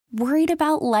Worried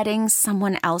about letting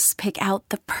someone else pick out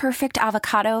the perfect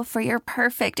avocado for your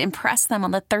perfect impress them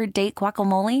on the third date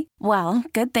guacamole? Well,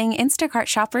 good thing Instacart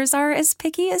shoppers are as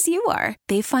picky as you are.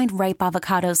 They find ripe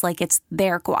avocados like it's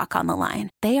their guac on the line.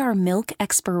 They are milk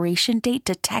expiration date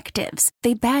detectives.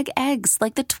 They bag eggs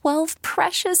like the 12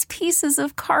 precious pieces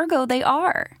of cargo they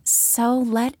are. So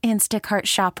let Instacart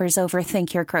shoppers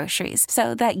overthink your groceries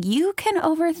so that you can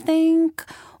overthink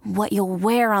what you'll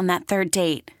wear on that third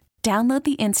date. Download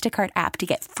the Instacart app to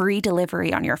get free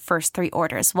delivery on your first 3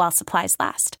 orders while supplies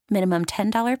last. Minimum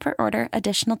 $10 per order.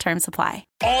 Additional terms apply.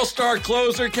 All-star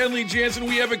closer Kenley Jansen,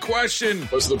 we have a question.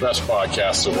 What's the best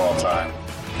podcast of all time?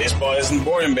 Baseball isn't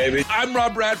boring, baby. I'm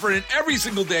Rob Bradford, and every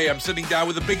single day I'm sitting down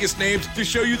with the biggest names to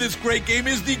show you this great game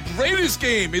is the greatest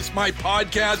game. It's my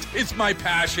podcast. It's my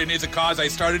passion. It's a cause I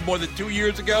started more than 2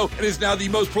 years ago and is now the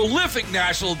most prolific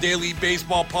national daily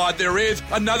baseball pod there is.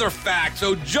 Another fact,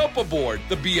 so jump aboard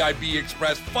the BIB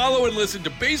Express. Follow and listen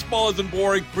to Baseball Isn't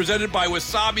Boring, presented by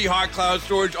Wasabi Hot Cloud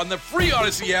Storage on the free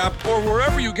Odyssey app or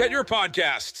wherever you get your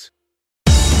podcasts.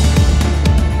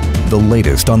 The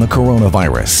latest on the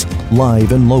coronavirus,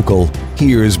 live and local.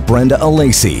 Here's Brenda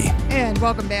Alesii. And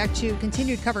welcome back to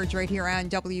continued coverage right here on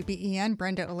WBEN.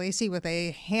 Brenda Alesii with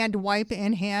a hand wipe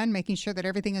in hand, making sure that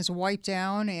everything is wiped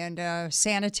down and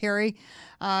sanitary.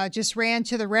 Just ran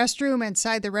to the restroom.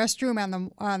 Inside the restroom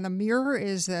on the mirror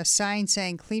is a sign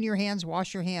saying, clean your hands,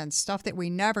 wash your hands, stuff that we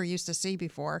never used to see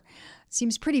before.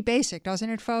 Seems pretty basic, doesn't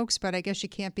it, folks? But I guess you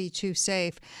can't be too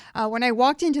safe. When I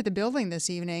walked into the building this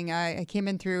evening, I came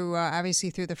in through, obviously,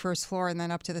 through the first floor and then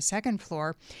up to the second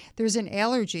floor. There's an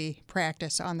allergy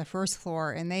practice on the first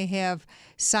floor, and they have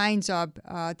signs up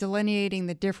delineating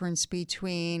the difference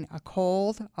between a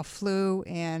cold, a flu,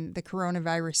 and the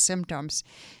coronavirus symptoms.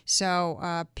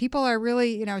 So people are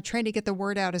really, trying to get the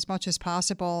word out as much as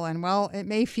possible. And, well, it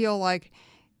may feel like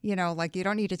you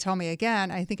don't need to tell me again.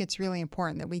 I think it's really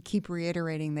important that we keep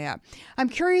reiterating that. I'm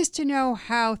curious to know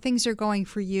how things are going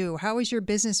for you. How is your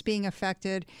business being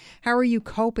affected? How are you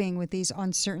coping with these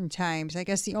uncertain times? I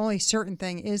guess the only certain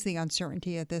thing is the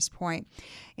uncertainty at this point.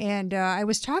 And I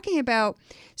was talking about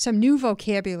some new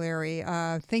vocabulary,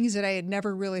 things that I had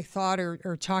never really thought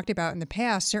or talked about in the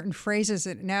past, certain phrases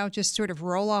that now just sort of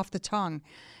roll off the tongue.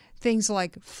 Things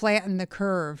like flatten the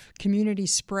curve, community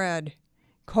spread,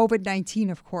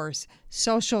 COVID-19, of course,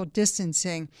 social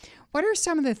distancing. What are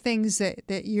some of the things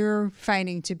that you're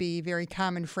finding to be very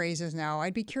common phrases now?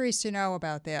 I'd be curious to know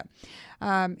about that.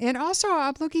 And also,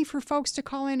 I'm looking for folks to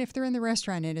call in if they're in the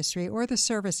restaurant industry or the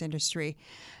service industry.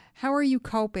 How are you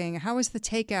coping? How is the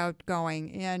takeout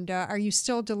going? And are you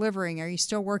still delivering? Are you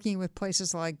still working with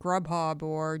places like Grubhub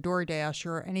or DoorDash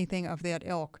or anything of that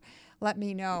ilk? Let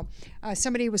me know.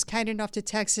 Somebody was kind enough to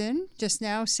text in just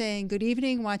now saying, good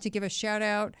evening, want to give a shout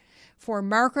out for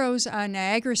Marco's on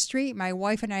Niagara Street. My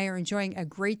wife and I are enjoying a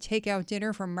great takeout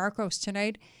dinner from Marco's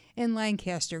tonight in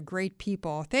Lancaster. Great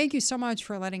people. Thank you so much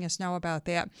for letting us know about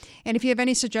that. And if you have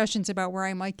any suggestions about where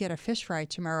I might get a fish fry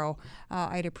tomorrow,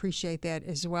 I'd appreciate that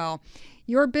as well.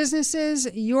 Your businesses,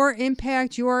 your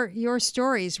impact, your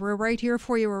stories. We're right here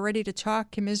for you. We're ready to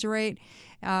talk, commiserate,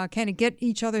 kind of get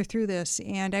each other through this.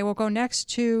 And I will go next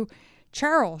to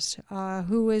Charles,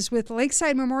 who is with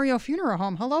Lakeside Memorial Funeral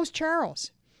Home. Hello,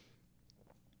 Charles.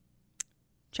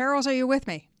 Charles, are you with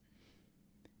me?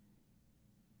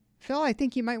 Phil, I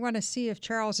think you might want to see if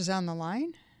Charles is on the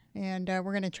line, and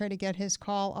we're going to try to get his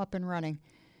call up and running.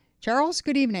 Charles,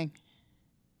 good evening.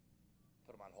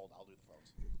 Put him on hold. I'll do the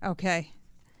phones. Okay.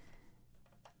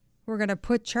 We're going to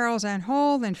put Charles on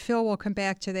hold, and Phil will come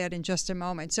back to that in just a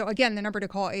moment. So, again, the number to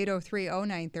call,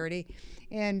 803-0930,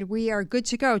 and we are good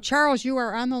to go. Charles, you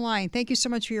are on the line. Thank you so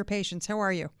much for your patience. How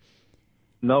are you?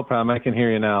 No problem. I can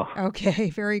hear you now.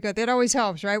 Okay, very good. That always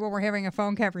helps, right, when we're having a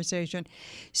phone conversation.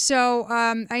 So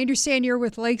I understand you're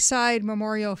with Lakeside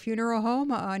Memorial Funeral Home,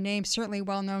 a name certainly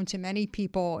well known to many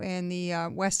people in the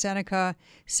West Seneca,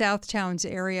 South Towns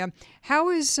area. How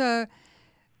is the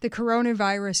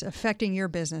coronavirus affecting your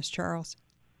business, Charles?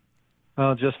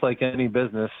 Well, just like any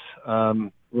business,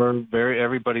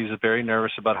 everybody's very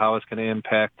nervous about how it's going to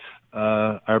impact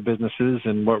our businesses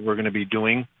and what we're going to be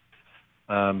doing.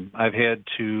 I've had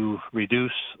to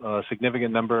reduce a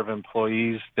significant number of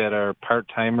employees that are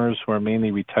part-timers who are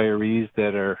mainly retirees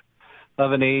that are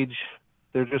of an age.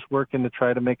 They're just working to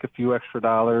try to make a few extra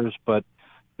dollars, but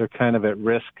they're kind of at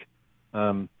risk.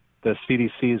 The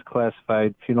CDC has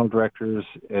classified funeral directors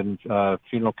and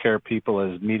funeral care people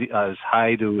as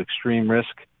high to extreme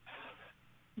risk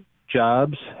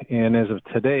jobs. And as of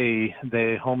today,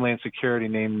 the Homeland Security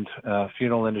named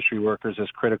funeral industry workers as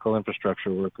critical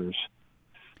infrastructure workers.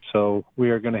 So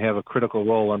we are going to have a critical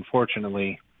role,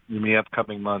 unfortunately, in the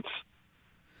upcoming months.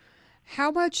 How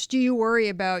much do you worry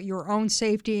about your own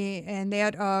safety and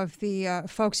that of the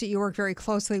folks that you work very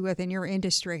closely with in your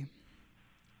industry?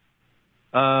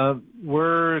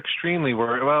 We're extremely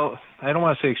worried. Well, I don't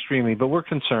want to say extremely, but we're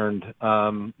concerned.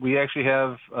 We actually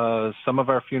have some of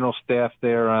our funeral staff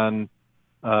there on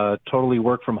totally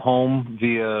work from home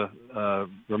via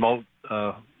remote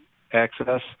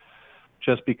access,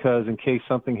 just because in case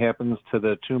something happens to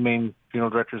the two main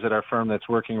funeral directors at our firm that's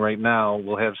working right now,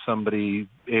 we'll have somebody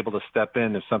able to step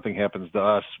in if something happens to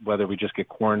us, whether we just get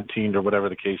quarantined or whatever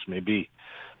the case may be.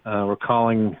 We're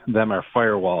calling them our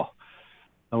firewall.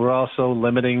 We're also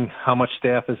limiting how much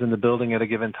staff is in the building at a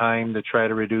given time to try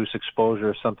to reduce exposure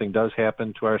if something does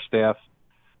happen to our staff.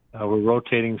 We're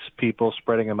rotating people,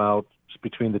 spreading them out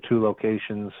between the two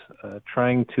locations,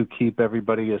 trying to keep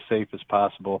everybody as safe as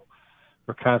possible.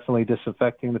 We're constantly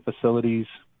disinfecting the facilities,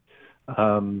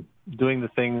 doing the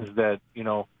things that,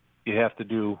 you have to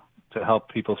do to help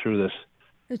people through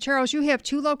this. Charles, you have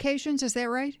 2 locations, is that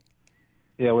right?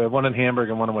 Yeah, we have one in Hamburg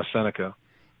and one in West Seneca.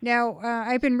 Now,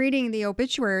 I've been reading the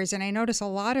obituaries, and I notice a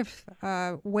lot of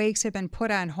wakes have been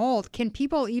put on hold. Can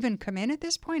people even come in at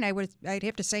this point? I'd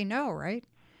have to say no, right?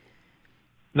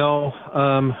 No,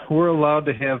 we're allowed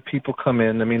to have people come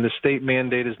in. I mean, the state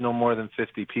mandate is no more than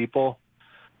 50 people,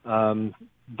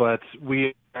 but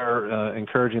we are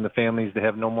encouraging the families to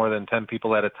have no more than 10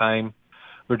 people at a time.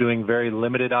 We're doing very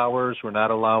limited hours. We're not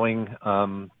allowing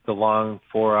the long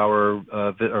 4-hour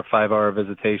or 5-hour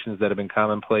visitations that have been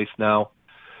commonplace now.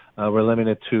 We're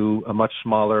limited to a much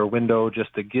smaller window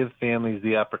just to give families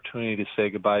the opportunity to say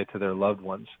goodbye to their loved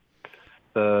ones.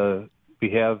 We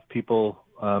have people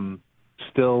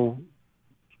still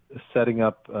setting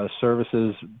up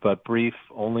services, but brief,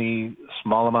 only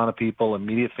small amount of people,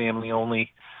 immediate family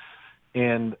only.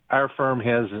 And our firm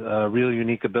has a real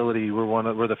unique ability.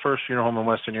 We're the first funeral home in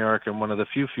Western New York and one of the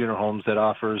few funeral homes that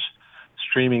offers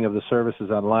streaming of the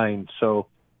services online. So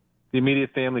the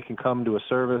immediate family can come to a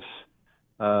service,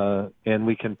 and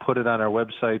we can put it on our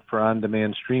website for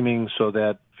on-demand streaming so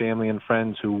that family and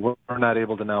friends who were not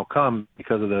able to now come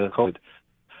because of the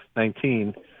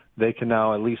COVID-19, they can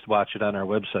now at least watch it on our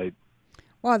website.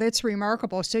 Wow, that's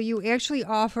remarkable. So you actually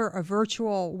offer a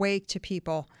virtual wake to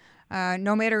people,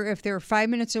 no matter if they're 5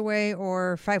 minutes away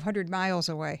or 500 miles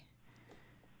away.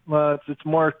 Well, it's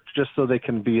more just so they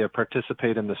can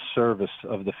participate in the service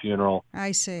of the funeral.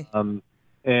 I see.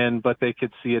 But they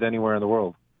could see it anywhere in the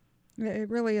world. It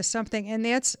really is something. And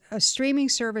that's a streaming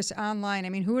service online. I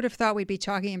mean, who would have thought we'd be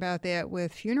talking about that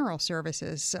with funeral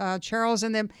services? Charles,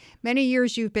 in the many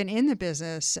years you've been in the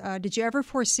business, did you ever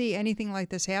foresee anything like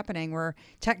this happening where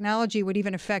technology would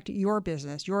even affect your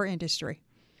business, your industry?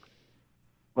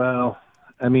 Well,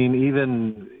 I mean,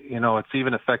 even, it's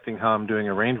even affecting how I'm doing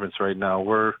arrangements right now.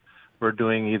 We're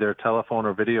doing either telephone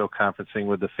or video conferencing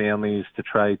with the families to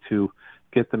try to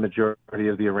get the majority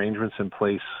of the arrangements in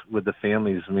place with the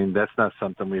families. I mean, that's not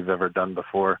something we've ever done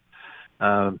before.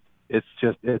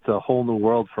 It's a whole new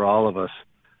world for all of us.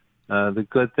 The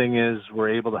good thing is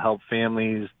we're able to help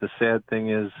families. The sad thing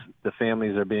is the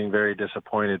families are being very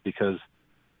disappointed because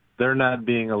they're not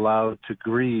being allowed to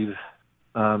grieve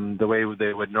the way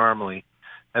they would normally.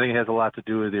 I think it has a lot to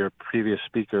do with your previous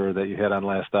speaker that you had on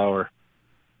last hour.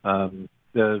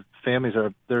 The families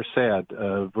they're sad.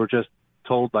 We're just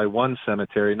told by one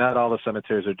cemetery, not all the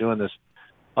cemeteries are doing this,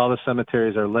 all the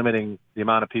cemeteries are limiting the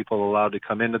amount of people allowed to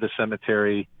come into the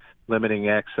cemetery, limiting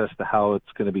access to how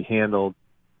it's going to be handled.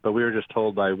 But we were just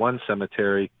told by one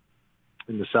cemetery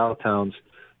in the South Towns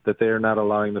that they are not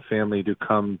allowing the family to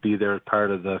come be there as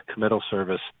part of the committal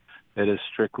service. It is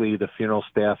strictly the funeral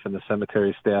staff and the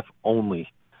cemetery staff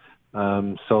only.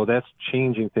 So that's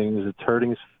changing things. It's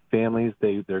hurting families.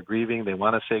 They're grieving. They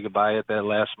want to say goodbye at that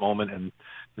last moment, and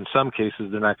in some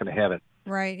cases, they're not going to have it.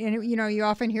 Right. And, you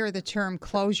often hear the term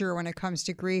closure when it comes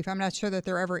to grief. I'm not sure that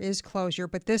there ever is closure,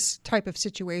 but this type of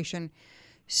situation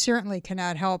certainly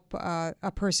cannot help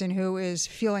a person who is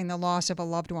feeling the loss of a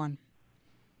loved one.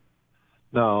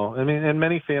 No. I mean, and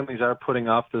many families are putting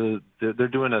off they're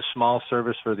doing a small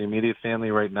service for the immediate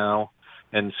family right now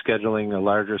and scheduling a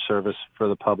larger service for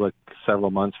the public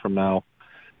several months from now.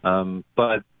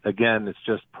 But again, it's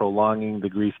just prolonging the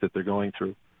grief that they're going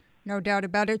through. No doubt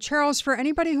about it. Charles, for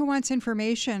anybody who wants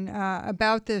information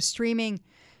about the streaming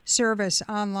service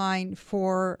online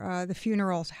for the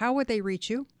funerals, how would they reach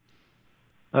you?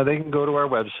 They can go to our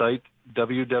website,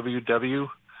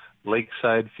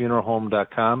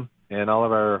 www.lakesidefuneralhome.com, and all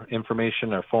of our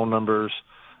information, our phone numbers.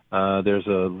 There's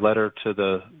a letter to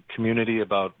the community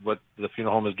about what the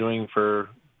funeral home is doing for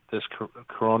this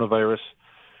coronavirus,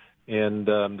 and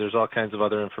there's all kinds of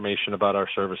other information about our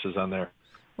services on there.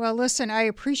 Well, listen, I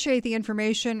appreciate the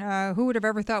information. Who would have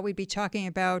ever thought we'd be talking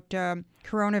about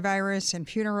coronavirus and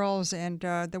funerals and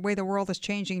the way the world is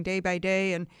changing day by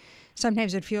day? And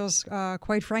sometimes it feels,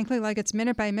 quite frankly, like it's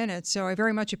minute by minute. So I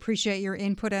very much appreciate your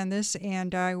input on this,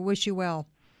 and I wish you well.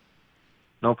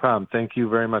 No problem. Thank you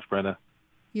very much, Brenda.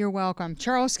 You're welcome.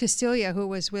 Charles Castilla, who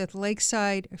was with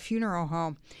Lakeside Funeral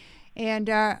Home. And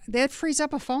that frees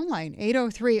up a phone line,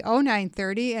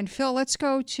 803-0930. And Phil, let's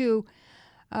go to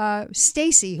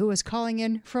Stacy, who is calling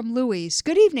in from Louise.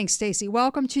 Good evening, Stacy.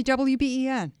 Welcome to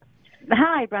WBEN.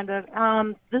 Hi, Brenda.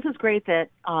 This is great that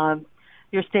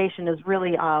your station is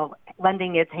really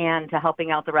lending its hand to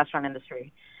helping out the restaurant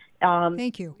industry.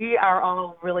 Thank you. We are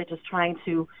all really just trying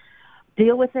to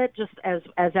deal with it, just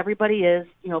as everybody is,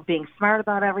 being smart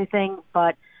about everything.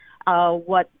 But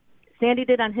what Sandy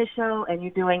did on his show and you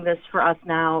doing this for us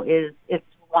now it's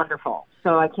wonderful.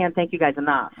 So I can't thank you guys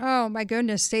enough. Oh, my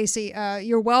goodness, Stacy.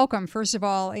 You're welcome, first of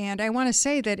all. And I want to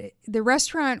say that the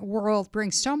restaurant world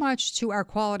brings so much to our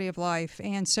quality of life.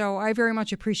 And so I very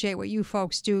much appreciate what you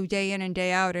folks do day in and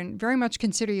day out, and very much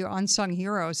consider you unsung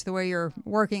heroes, the way you're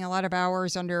working a lot of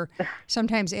hours under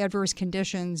sometimes adverse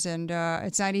conditions. And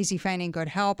it's not easy finding good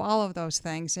help, all of those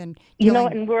things. And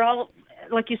and we're all,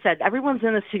 like you said, everyone's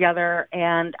in this together.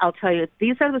 And I'll tell you,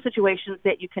 these are the situations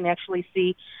that you can actually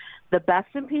see the best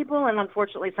in people, and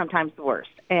unfortunately sometimes the worst.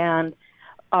 And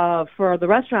for the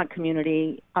restaurant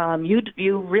community,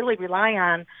 you really rely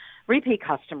on repeat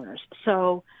customers.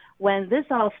 So when this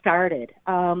all started,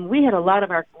 we had a lot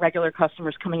of our regular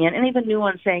customers coming in, and even new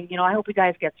ones saying, I hope you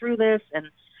guys get through this. And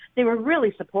they were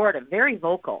really supportive, very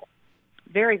vocal,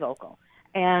 very vocal.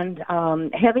 And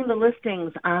having the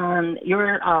listings on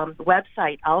your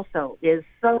website also is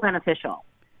so beneficial,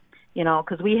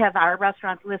 because we have our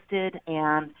restaurants listed,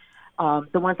 and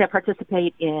the ones that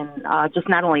participate in just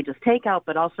not only just takeout,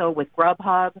 but also with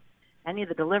Grubhub, any of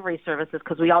the delivery services,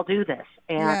 because we all do this.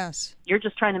 And yes, you're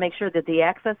just trying to make sure that the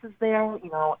access is there,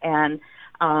 and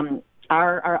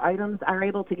our items are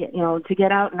able to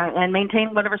get out and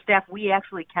maintain whatever staff we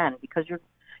actually can, because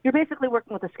you're basically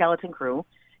working with a skeleton crew.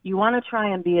 You want to try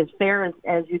and be as fair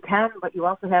as you can, but you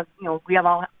also have, we have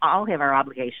all have our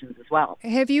obligations as well.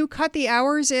 Have you cut the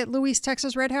hours at Louis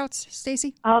Texas Red House,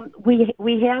 Stacy? We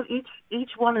have each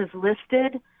one is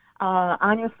listed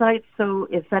on your site. So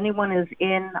if anyone is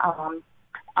in on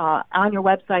your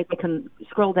website, they can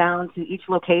scroll down to each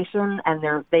location,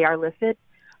 and they are listed.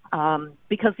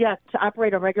 Because to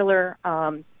operate a regular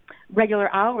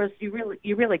hours, you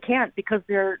really can't, because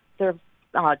they're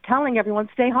telling everyone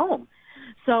stay home.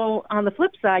 So on the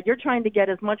flip side, you're trying to get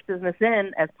as much business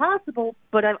in as possible,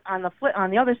 but on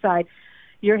the other side,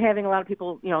 you're having a lot of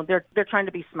people, they're trying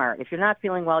to be smart. If you're not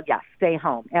feeling well, yes, stay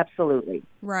home. Absolutely.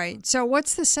 Right. So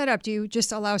what's the setup? Do you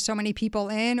just allow so many people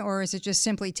in, or is it just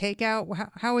simply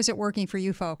takeout? How is it working for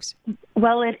you folks?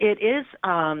 Well, it is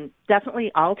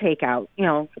definitely all takeout,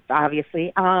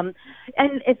 obviously. And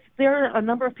there are a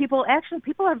number of people. Actually,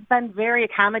 people have been very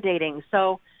accommodating.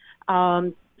 So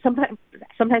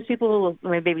sometimes people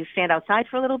will maybe stand outside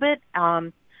for a little bit,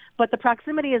 but the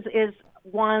proximity is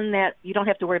one that you don't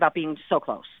have to worry about being so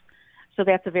close. So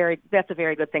that's a very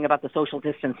good thing about the social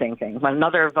distancing thing.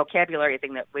 Another vocabulary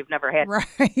thing that we've never had.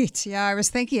 Right. Yeah, I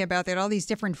was thinking about that. All these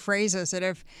different phrases that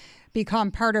have become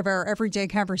part of our everyday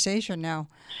conversation now.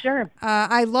 Sure.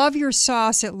 I love your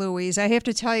sauce at Louis. I have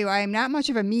to tell you, I am not much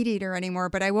of a meat eater anymore,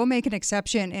 but I will make an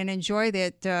exception and enjoy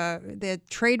that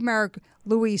trademark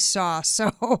Louis sauce.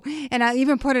 So, and I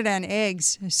even put it on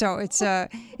eggs. So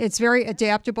it's very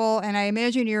adaptable, and I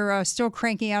imagine you're still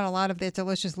cranking out a lot of that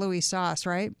delicious Louis sauce,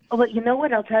 right? Well, you know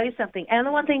what? I'll tell you something. And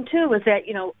the one thing too is that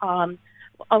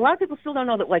a lot of people still don't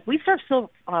know that we serve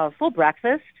full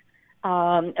breakfast,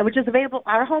 which is available.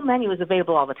 Our whole menu is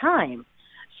available all the time.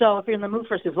 So if you're in the mood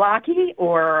for souvlaki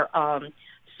or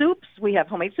soups, we have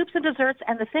homemade soups and desserts.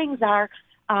 And the things are,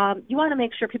 you want to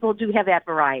make sure people do have that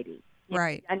variety.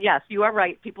 Right. And yes, you are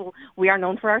right. We are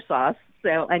known for our sauce.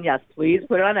 So, and yes, please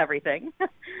put it on everything.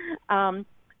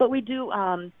 But we do,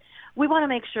 we want to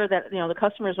make sure that, the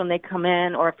customers, when they come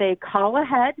in, or if they call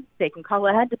ahead, they can call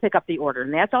ahead to pick up the order.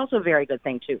 And that's also a very good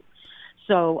thing too.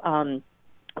 So,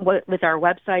 with our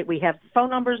website, we have phone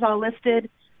numbers all listed,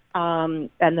 and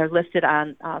they're listed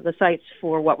on the sites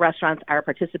for what restaurants are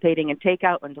participating in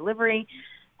takeout and delivery.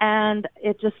 And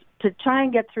it just, to try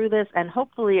and get through this, and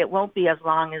hopefully it won't be as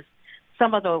long as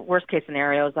some of the worst case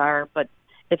scenarios are, but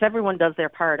if everyone does their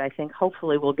part, I think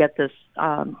hopefully we'll get this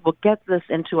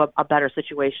into a better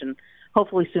situation,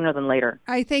 hopefully sooner than later.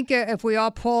 I think if we all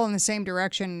pull in the same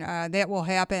direction, that will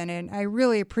happen. And I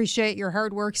really appreciate your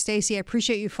hard work, Stacy. I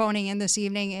appreciate you phoning in this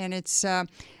evening. And it's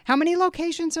how many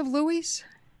locations of Louis?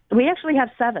 We actually have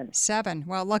 7. 7.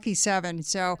 Well, lucky 7.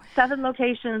 So 7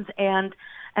 locations, and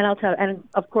I'll tell you, and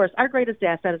of course, our greatest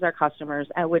asset is our customers,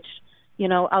 which,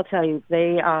 I'll tell you,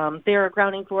 they're a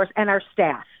grounding force, and our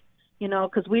staff,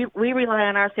 because we rely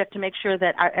on our staff to make sure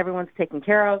that everyone's taken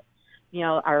care of.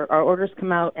 Our orders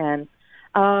come out, and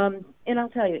I'll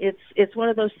tell you, it's one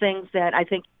of those things that I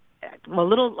think a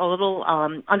little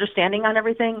understanding on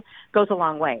everything goes a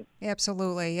long way.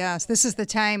 Absolutely, yes. This is the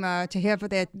time to have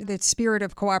that spirit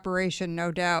of cooperation,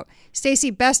 no doubt.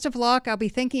 Stacy, best of luck. I'll be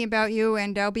thinking about you,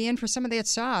 and I'll be in for some of that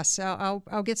sauce.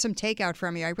 I'll get some takeout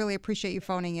from you. I really appreciate you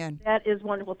phoning in. That is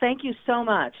wonderful. Thank you so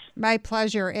much. My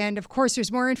pleasure. And, of course,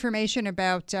 there's more information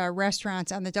about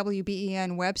restaurants on the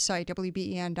WBEN website,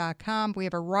 WBEN.com. We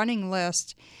have a running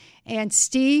list. And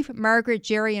Steve, Margaret,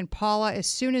 Jerry, and Paula, as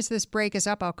soon as this break is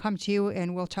up, I'll come to you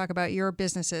and we'll talk about your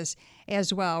businesses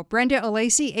as well. Brenda,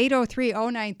 Alesii,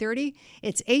 803-0930.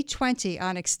 It's 8:20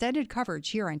 on extended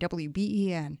coverage here on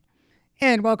WBEN.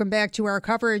 And welcome back to our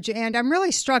coverage. And I'm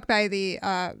really struck by the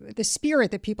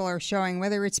spirit that people are showing,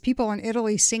 whether it's people in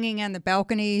Italy singing on the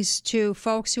balconies to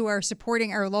folks who are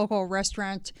supporting our local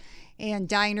restaurant and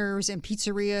diners and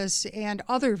pizzerias and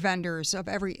other vendors of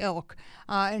every ilk.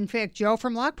 In fact, Joe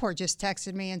from Lockport just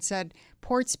texted me and said,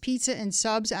 Port's Pizza and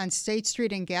Subs on State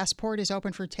Street in Gasport is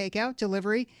open for takeout,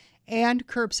 delivery, and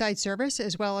curbside service,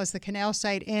 as well as the Canal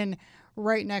Side Inn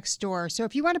right next door. So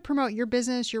if you want to promote your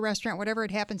business, your restaurant, whatever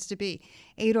it happens to be,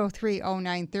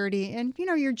 803-0930. And,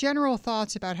 your general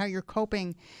thoughts about how you're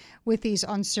coping with these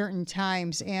uncertain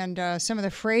times and some of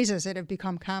the phrases that have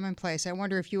become commonplace. I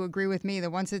wonder if you agree with me. The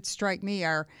ones that strike me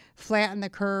are flatten the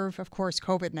curve, of course,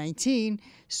 COVID-19,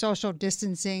 social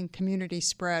distancing, community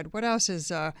spread. What else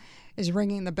is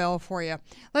ringing the bell for you?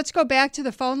 Let's go back to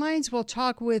the phone lines. We'll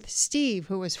talk with Steve,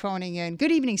 who is phoning in.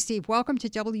 Good evening, Steve. Welcome to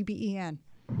WBEN.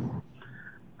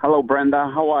 Hello, Brenda.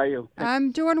 How are you?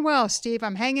 I'm doing well, Steve.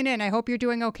 I'm hanging in. I hope you're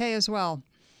doing okay as well.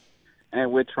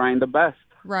 And we're trying the best.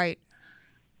 Right.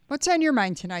 What's on your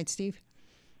mind tonight, Steve?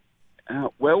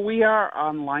 Well, we are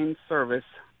online service,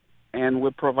 and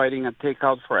we're providing a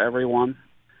takeout for everyone.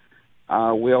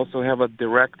 We also have a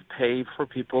direct pay for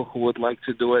people who would like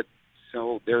to do it,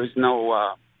 so there is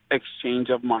no exchange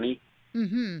of money.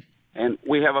 Mm-hmm. And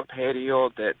we have a patio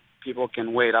that people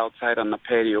can wait outside on the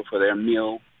patio for their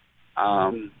meal.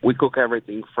 We cook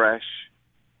everything fresh,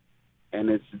 and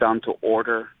it's done to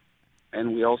order.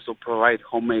 And we also provide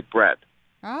homemade bread.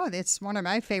 Oh, that's one of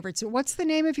my favorites. What's the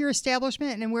name of your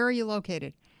establishment, and where are you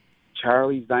located?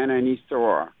 Charlie's Diner in East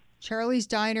Aurora. Charlie's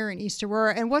Diner in East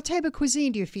Aurora. And what type of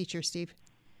cuisine do you feature, Steve?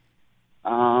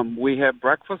 We have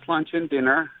breakfast, lunch, and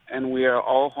dinner, and we are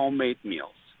all homemade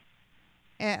meals.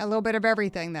 A little bit of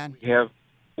everything, then. We are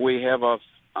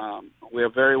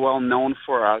very well known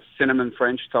for our cinnamon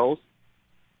French toast.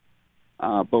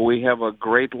 But we have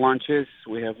great lunches.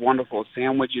 We have wonderful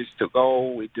sandwiches to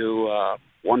go. We do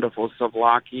wonderful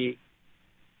souvlaki.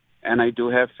 And I do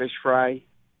have fish fry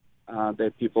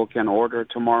that people can order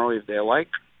tomorrow if they like.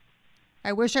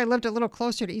 I wish I lived a little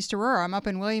closer to East Aurora. I'm up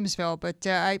in Williamsville, but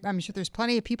I'm sure there's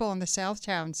plenty of people in the South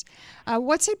Towns.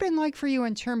 What's it been like for you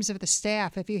in terms of the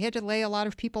staff? Have you had to lay a lot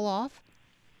of people off?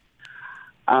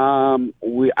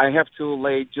 I have to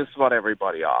lay just about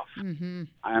everybody off. Mm-hmm.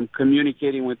 I'm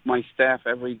communicating with my staff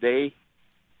every day.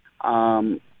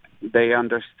 They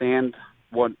understand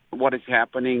what is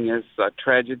happening is a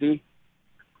tragedy.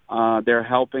 They're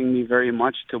helping me very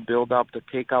much to build up the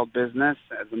takeout business.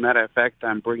 As a matter of fact,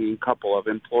 I'm bringing a couple of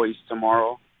employees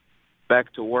tomorrow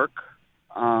back to work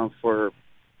for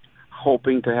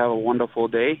hoping to have a wonderful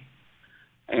day.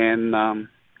 And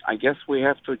I guess we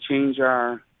have to change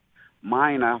our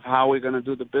mind of how we're going to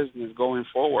do the business going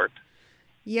forward.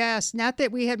 Yes, not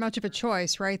that we had much of a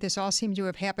choice, right? This all seemed to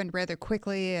have happened rather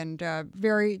quickly, and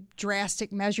very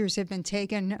drastic measures have been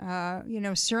taken,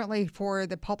 certainly for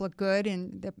the public good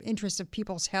and the interest of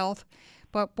people's health.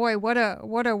 But boy, what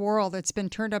a world that's been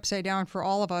turned upside down for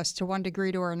all of us to one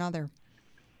degree or another.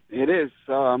 It is.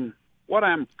 What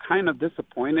I'm kind of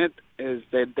disappointed is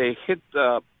that they hit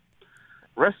the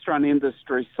restaurant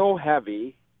industry so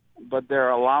heavy, but they're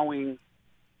allowing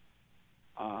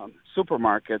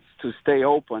supermarkets to stay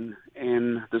open,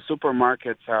 and the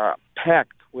supermarkets are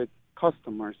packed with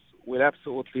customers with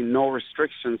absolutely no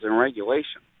restrictions and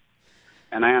regulations.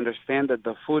 And I understand that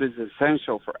the food is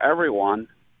essential for everyone,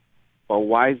 but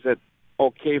why is it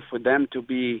okay for them to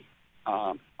be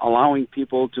allowing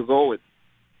people to go with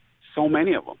so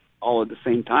many of them all at the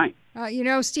same time?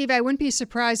 Steve, I wouldn't be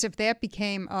surprised if that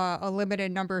became a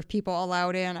limited number of people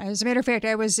allowed in. As a matter of fact,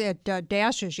 I was at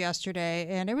Dash's yesterday,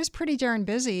 and it was pretty darn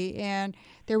busy, and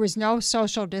there was no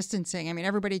social distancing. I mean,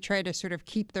 everybody tried to sort of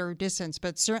keep their distance,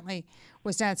 but certainly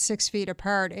was not 6 feet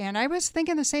apart. And I was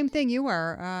thinking the same thing you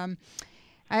are.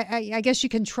 I guess you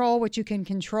control what you can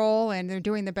control, and they're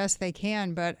doing the best they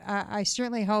can. But I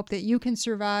certainly hope that you can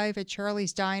survive at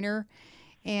Charlie's Diner.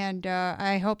 And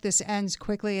I hope this ends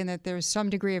quickly and that there's some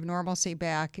degree of normalcy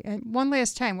back. And one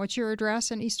last time, what's your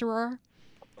address in East Aurora?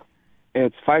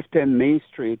 It's 510 Main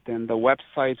Street, and the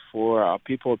website for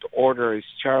people to order is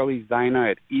Charlie's Diner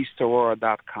at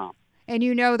eastaurora.com. And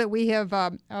you know that we have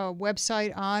a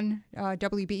website on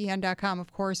WBEN.com,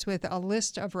 of course, with a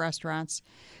list of restaurants.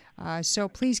 So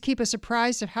please keep us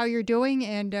apprised of how you're doing,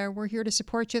 and we're here to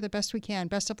support you the best we can.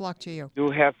 Best of luck to you. You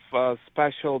have a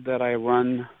special that I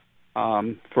run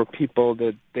for people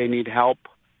that they need help,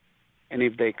 and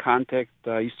if they contact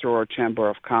the East Aurora Chamber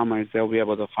of Commerce, they'll be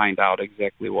able to find out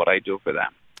exactly what I do for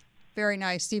them. Very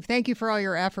nice, Steve. Thank you for all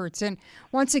your efforts. And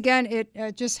once again,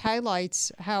 it just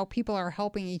highlights how people are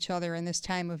helping each other in this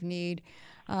time of need.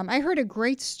 I heard a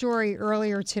great story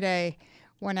earlier today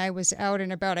when I was out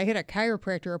and about. I had a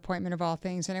chiropractor appointment of all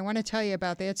things, and I want to tell you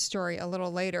about that story a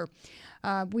little later.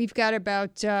 We've got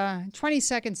about 20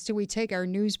 seconds till we take our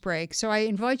news break. So I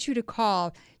invite you to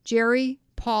call Jerry,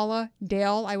 Paula,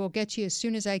 Dale. I will get you as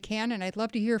soon as I can, and I'd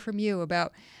love to hear from you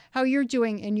about how you're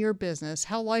doing in your business,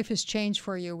 how life has changed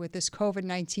for you with this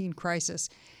COVID-19 crisis.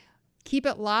 Keep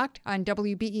it locked on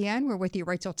WBEN. We're with you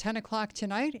right till 10 o'clock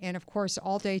tonight, and of course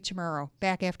all day tomorrow.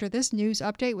 Back after this news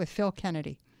update with Phil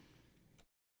Kennedy.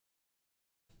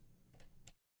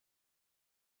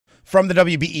 From the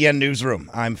WBEN Newsroom,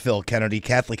 I'm Phil Kennedy.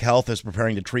 Catholic Health is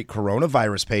preparing to treat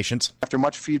coronavirus patients. After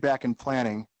much feedback and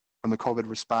planning from the COVID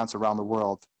response around the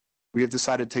world, we have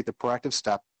decided to take the proactive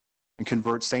step and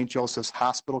convert St. Joseph's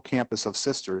Hospital campus of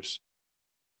Sisters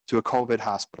to a COVID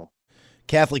hospital.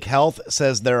 Catholic Health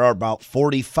says there are about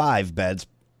 45 beds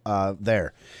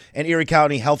there. And Erie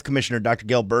County Health Commissioner Dr.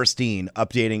 Gail Burstein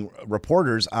updating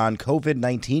reporters on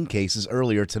COVID-19 cases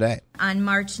earlier today. On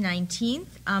March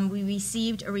 19th, we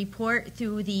received a report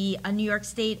through the New York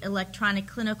State Electronic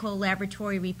Clinical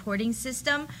Laboratory Reporting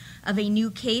System of a new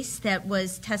case that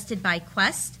was tested by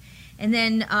Quest. And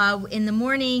then in the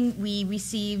morning, we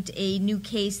received a new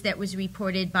case that was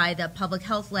reported by the Public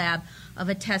Health Lab of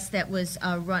a test that was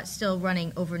still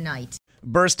running overnight.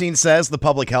 Burstein says the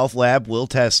Public Health Lab will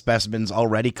test specimens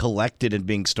already collected and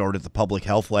being stored at the Public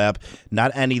Health Lab, not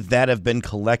any that have been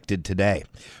collected today.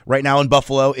 Right now in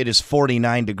Buffalo, it is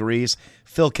 49 degrees.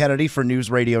 Phil Kennedy for News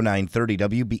Radio 930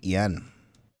 WBEN.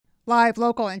 Live,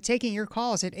 local, and taking your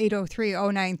calls at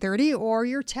 803-0930 or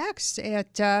your text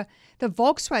at the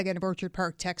Volkswagen of Orchard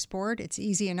Park text board. It's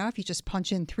easy enough. You just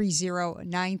punch in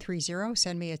 30930,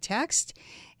 send me a text.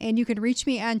 And you can reach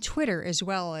me on Twitter as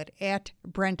well at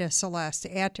Brenda Celeste,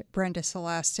 at Brenda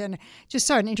Celeste. And just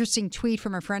saw an interesting tweet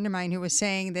from a friend of mine who was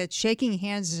saying that shaking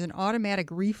hands is an automatic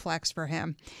reflex for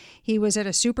him. He was at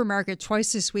a supermarket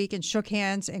twice this week and shook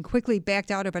hands and quickly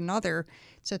backed out of another.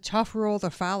 It's a tough rule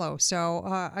to follow.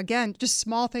 So, again, just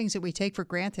small things that we take for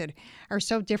granted are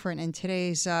so different in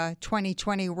today's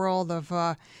 2020 world of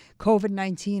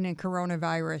COVID-19 and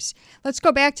coronavirus. Let's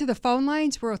go back to the phone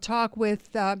lines. We'll talk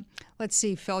with, let's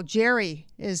see, Phil. Jerry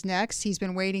is next. He's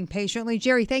been waiting patiently.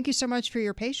 Jerry, thank you so much for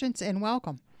your patience and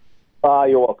welcome.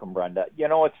 You're welcome, Brenda. You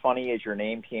know what's funny is your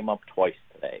name came up twice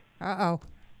today. Uh-oh.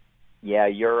 Yeah,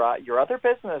 your other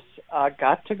business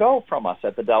got to go from us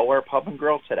at the Delaware Pub and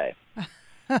Grill today.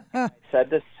 I said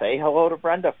to say hello to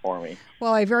Brenda for me.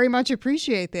 Well, I very much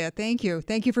appreciate that. Thank you.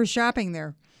 Thank you for shopping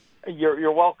there.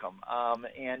 You're welcome.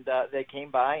 And they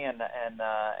came by and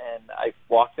I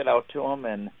walked it out to them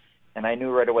and I knew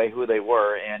right away who they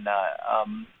were. And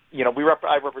you know,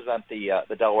 I represent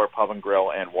the Delaware Pub and Grill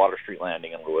and Water Street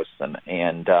Landing in Lewiston.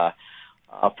 And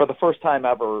for the first time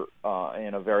ever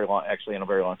in a very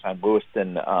long time,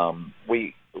 Lewiston,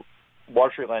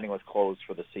 Water Street Landing was closed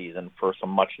for the season for some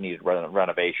much-needed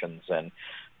renovations and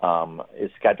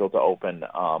is scheduled to open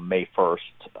May 1st,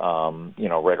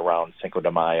 right around Cinco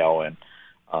de Mayo. And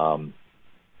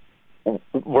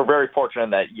we're very fortunate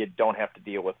that you don't have to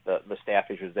deal with the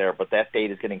staff issues there, but that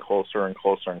date is getting closer and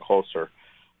closer and closer.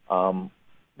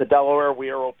 The Delaware, we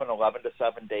are open 11 to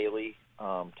 7 daily,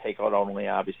 takeout only,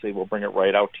 obviously. We'll bring it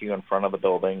right out to you in front of the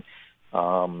building.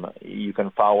 You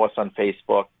can follow us on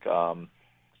Facebook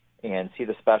and see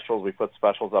the specials. We put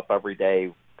specials up every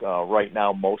day. Right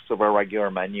now, most of our regular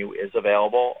menu is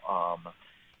available.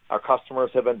 Our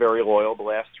customers have been very loyal the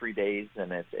last 3 days,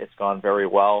 and it's gone very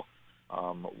well.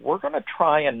 We're going to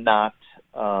try and not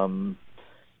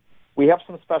we have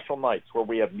some special nights where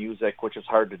we have music, which is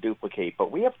hard to duplicate,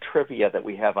 but we have trivia that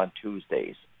we have on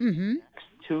Tuesdays. Mm-hmm. Next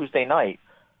Tuesday night,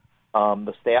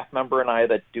 the staff member and I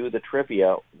that do the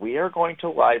trivia, we are going to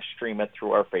live stream it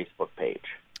through our Facebook page.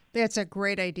 That's a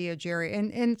great idea, Jerry,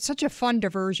 and such a fun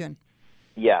diversion.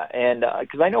 Yeah, and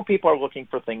because I know people are looking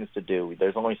for things to do.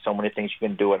 There's only so many things you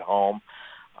can do at home.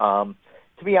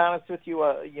 To be honest with you,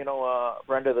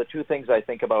 Brenda, the two things I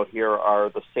think about here are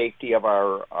the safety of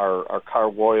our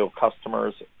car loyal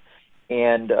customers,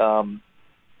 and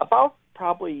about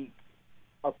probably,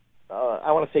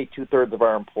 I want to say 2/3 of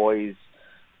our employees.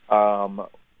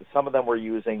 Some of them we're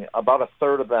using. About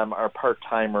 1/3 of them are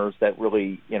part-timers that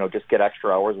really, just get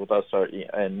extra hours with us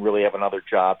and really have another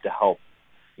job to help.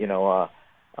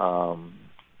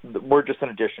 We're just an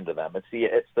addition to them.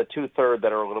 It's the 2/3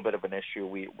 that are a little bit of an issue.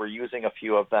 We're using a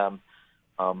few of them,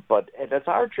 but it's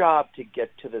our job to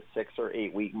get to the 6 or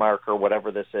 8 week mark or whatever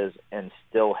this is, and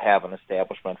still have an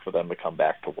establishment for them to come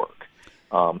back to work.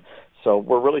 So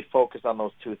we're really focused on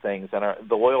those two things, and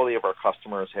the loyalty of our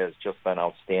customers has just been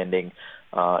outstanding.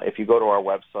 If you go to our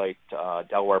website,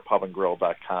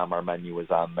 DelawarePubandGrill.com, our menu is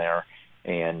on there.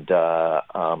 And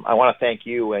I want to thank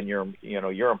you and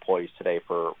your employees today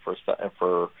for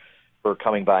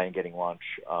coming by and getting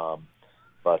lunch.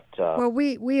 Well,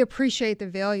 we appreciate the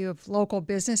value of local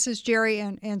businesses, Jerry,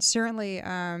 and certainly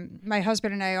my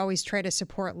husband and I always try to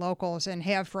support locals and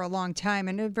have for a long time.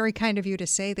 And very kind of you to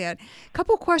say that. A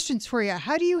couple questions for you.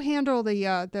 How do you handle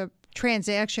the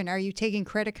transaction? Are you taking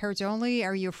credit cards only?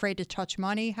 Are you afraid to touch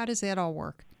money? How does that all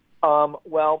work?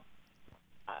 Well,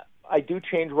 I do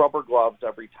change rubber gloves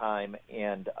every time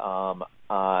and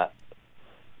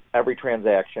every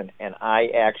transaction, and I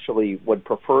actually would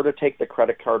prefer to take the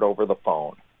credit card over the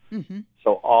phone. Mm-hmm.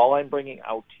 So all I'm bringing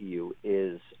out to you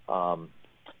is to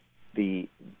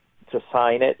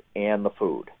sign it and the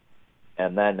food,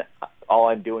 and then all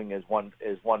I'm doing is one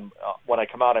when I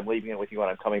come out, I'm leaving it with you, and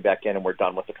I'm coming back in, and we're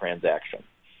done with the transaction.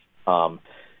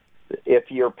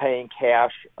 If you're paying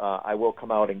cash, I will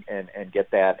come out and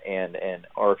get that,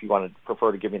 or if you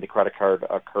prefer to give me the credit card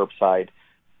curbside,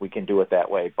 we can do it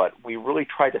that way. But we really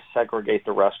try to segregate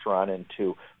the restaurant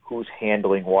into who's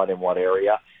handling what in what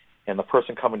area, and the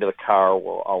person coming to the car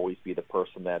will always be the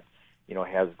person that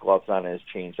has gloves on and has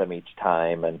changed them each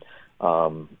time. And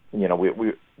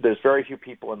there's very few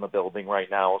people in the building right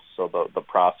now, so the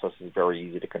process is very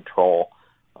easy to control.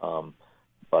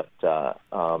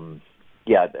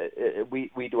 Yeah,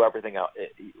 we do everything out.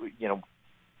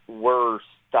 We're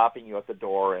stopping you at the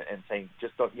door and saying,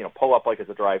 just don't, pull up like it's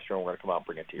a drive-through, and we're going to come out and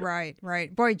bring it to you.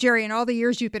 Right. Boy, Jerry, in all the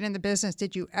years you've been in the business,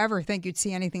 did you ever think you'd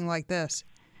see anything like this?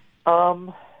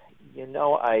 I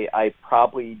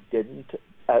probably didn't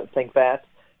think that,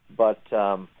 but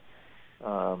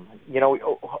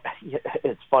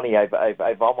it's funny.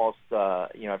 I've almost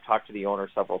I've talked to the owner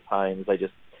several times. I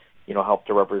just helped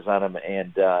to represent him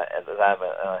and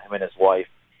him and his wife.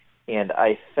 And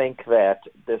I think that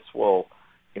this will,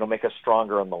 make us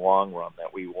stronger in the long run,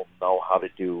 that we will know how to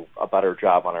do a better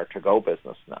job on our to-go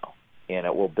business now. And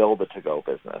it will build a to-go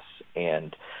business.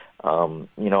 And,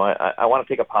 I want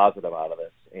to take a positive out of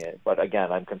this. But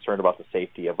again, I'm concerned about the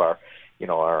safety of our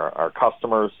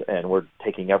customers, and we're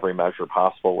taking every measure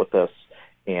possible with this.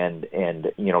 And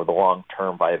the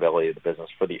long-term viability of the business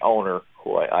for the owner,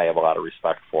 who I have a lot of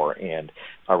respect for, and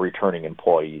our returning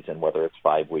employees, and whether it's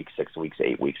 5 weeks, 6 weeks,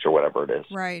 8 weeks, or whatever it is.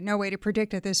 Right. No way to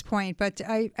predict at this point. But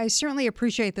I certainly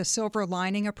appreciate the silver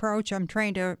lining approach. I'm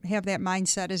trying to have that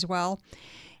mindset as well.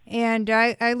 And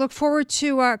I look forward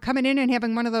to coming in and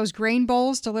having one of those grain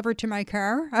bowls delivered to my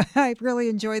car. I really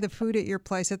enjoy the food at your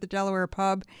place at the Delaware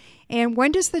Pub. And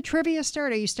when does the trivia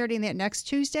start? Are you starting that next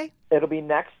Tuesday? It'll be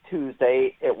next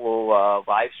Tuesday. It will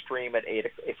live stream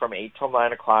from 8 till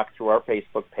 9 o'clock through our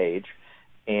Facebook page.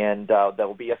 And there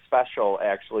will be a special,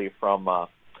 actually, from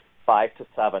 5 to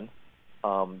 7.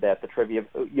 That the trivia,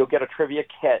 you'll get a trivia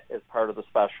kit as part of the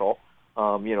special,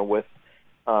 with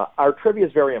our trivia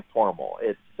is very informal.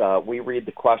 It's we read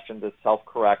the questions. It's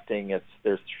self-correcting.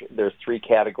 There's 3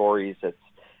 categories. It's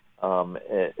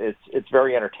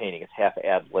very entertaining. It's half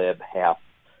ad lib, half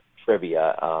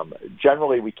trivia.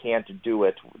 Generally, we can't do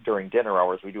it during dinner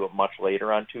hours. We do it much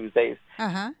later on Tuesdays,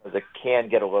 because it can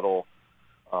get a little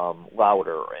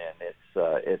louder, and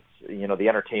it's the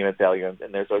entertainment value.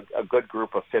 And there's a good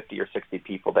group of 50 or 60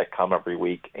 people that come every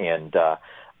week, and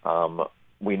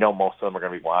we know most of them are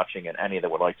going to be watching, and any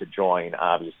that would like to join,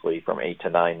 obviously, from 8 to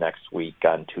 9 next week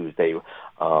on Tuesday.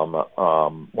 One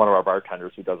of our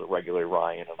bartenders who does it regularly,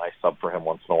 Ryan, and I sub for him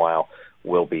once in a while,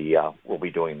 will be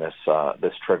doing this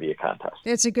trivia contest.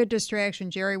 It's a good distraction,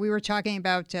 Jerry. We were talking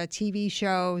about TV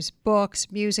shows, books,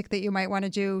 music that you might want to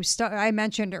do. I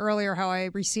mentioned earlier how I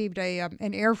received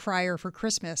an air fryer for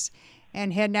Christmas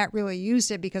and had not really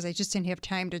used it because I just didn't have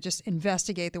time to just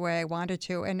investigate the way I wanted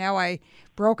to. And now I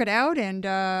broke it out, and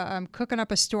I'm cooking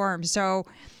up a storm. So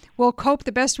we'll cope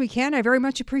the best we can. I very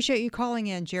much appreciate you calling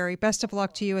in, Jerry. Best of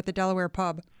luck to you at the Delaware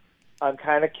Pub. I'm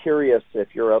kind of curious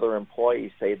if your other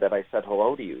employees say that I said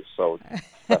hello to you. So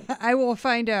I will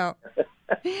find out.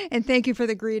 And thank you for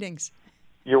the greetings.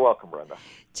 You're welcome, Brenda.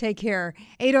 Take care.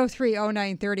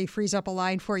 803-0930 frees up a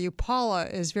line for you. Paula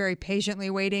is very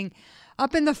patiently waiting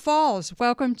up in the Falls.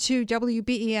 Welcome to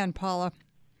WBEN, Paula.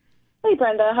 Hey,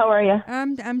 Brenda. How are you?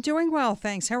 I'm doing well,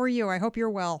 thanks. How are you? I hope you're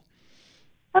well.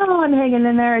 Oh, I'm hanging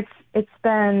in there. It's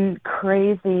been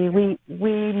crazy. We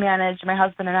manage, my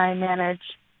husband and I manage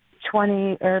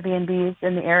 20 Airbnbs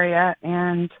in the area,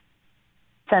 and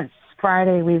since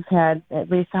Friday we've had at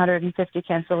least 150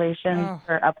 cancellations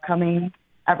for upcoming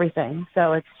everything.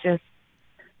 So it's so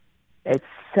it's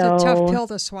a tough pill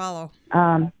to swallow.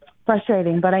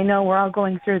 Frustrating, but I know we're all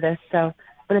going through this. So,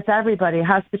 but it's everybody: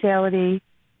 hospitality,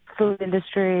 food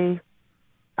industry,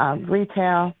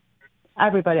 retail.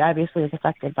 Everybody obviously is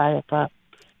affected by it, but.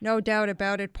 No doubt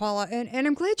about it, Paula. And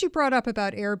I'm glad you brought up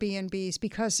about Airbnbs,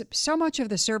 because so much of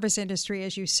the service industry,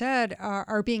 as you said,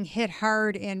 are being hit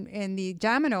hard, and the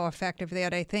domino effect of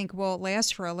that, I think, will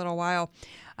last for a little while.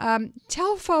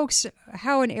 Tell folks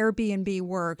how an Airbnb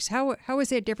works. How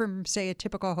is it different from, say, a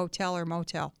typical hotel or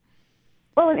motel?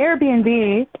 Well, an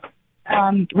Airbnb,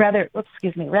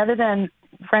 rather than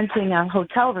renting a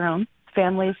hotel room,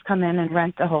 families come in and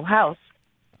rent a whole house.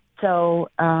 So,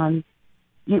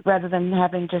 rather than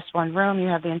having just one room, you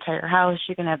have the entire house.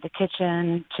 You can have the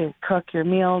kitchen to cook your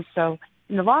meals. So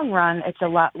in the long run, it's a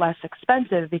lot less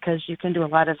expensive because you can do a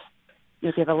lot of,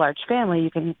 if you have a large family, you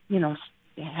can,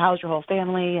 house your whole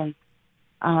family. And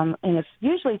it's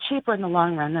usually cheaper in the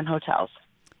long run than hotels.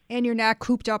 And you're not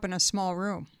cooped up in a small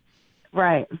room.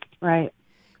 Right.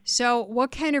 So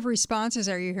what kind of responses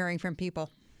are you hearing from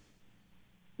people?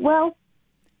 Well,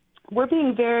 we're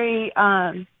being very...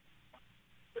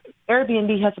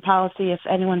 Airbnb has a policy: if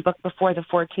anyone booked before the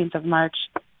 14th of March,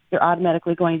 you're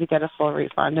automatically going to get a full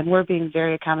refund. And we're being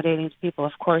very accommodating to people.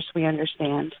 Of course, we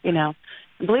understand, And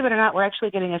believe it or not, we're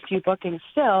actually getting a few bookings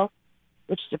still,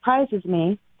 which surprises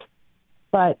me.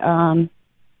 But, I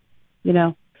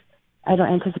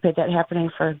don't anticipate that happening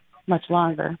for much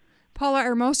longer. Paula,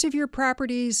 are most of your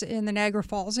properties in the Niagara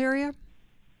Falls area?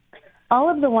 All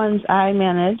of the ones I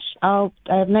manage, I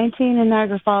have 19 in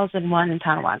Niagara Falls and 1 in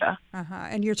Tonawanda.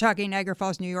 And you're talking Niagara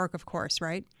Falls, New York, of course,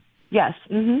 right? Yes.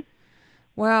 Mm-hmm.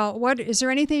 Well, is there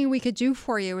anything we could do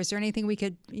for you? Is there anything we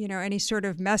could, any sort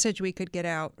of message we could get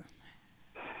out?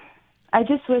 I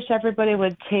just wish everybody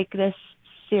would take this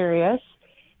serious.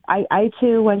 I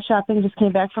too went shopping, just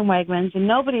came back from Wegmans, and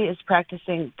nobody is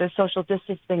practicing the social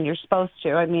distancing you're supposed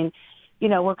to. I mean,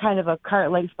 we're kind of a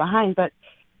cart length behind, but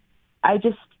I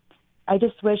just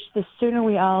wish the sooner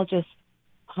we all just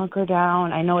hunker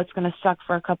down. I know it's going to suck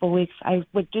for a couple of weeks. I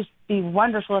would just be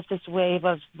wonderful if this wave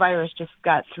of virus just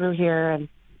got through here and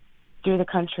through the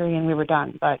country and we were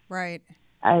done. But right.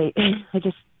 I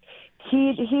just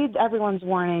heed everyone's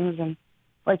warnings, and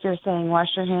like you're saying, wash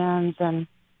your hands and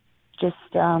just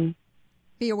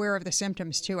be aware of the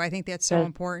symptoms too. I think that's so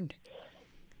important.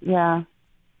 Yeah.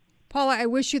 Paula, I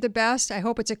wish you the best. I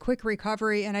hope it's a quick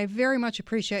recovery, and I very much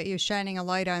appreciate you shining a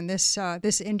light on this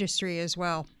industry as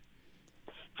well.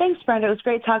 Thanks, Brenda. It was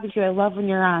great talking to you. I love when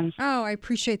you're on. Oh, I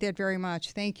appreciate that very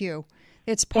much. Thank you.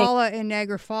 It's Paula in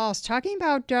Niagara Falls talking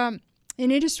about an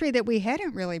industry that we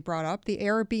hadn't really brought up, the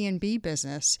Airbnb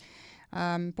business.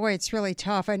 Boy, it's really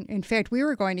tough. And in fact, we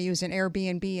were going to use an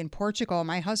Airbnb in Portugal.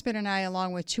 My husband and I,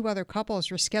 along with 2 other couples,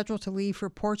 were scheduled to leave for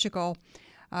Portugal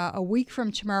a week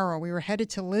from tomorrow. We were headed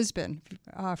to Lisbon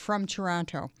from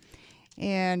Toronto.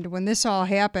 And when this all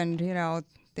happened,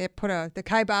 they put the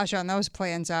kibosh on those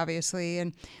plans, obviously.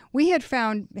 And we had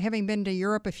found, having been to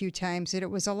Europe a few times, that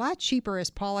it was a lot cheaper, as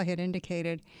Paula had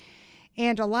indicated,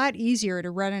 and a lot easier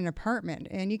to rent an apartment.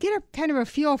 And you get a kind of a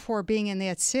feel for being in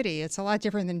that city. It's a lot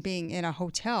different than being in a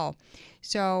hotel.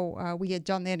 So we had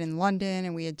done that in London,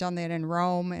 and we had done that in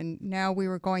Rome, and now we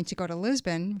were going to go to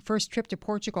Lisbon, first trip to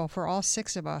Portugal for all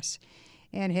 6 of us,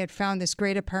 and had found this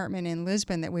great apartment in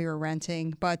Lisbon that we were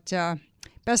renting. But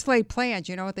best laid plans,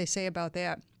 you know what they say about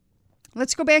that.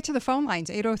 Let's go back to the phone lines,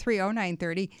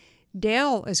 803-0930.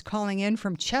 Dale is calling in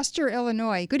from Chester,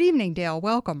 Illinois. Good evening, Dale.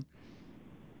 Welcome.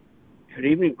 Good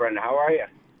evening, Brenda. How are you?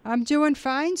 I'm doing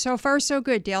fine. So far, so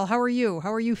good, Dale. How are you?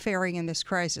 How are you faring in this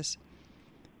crisis?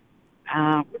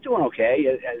 We're doing okay.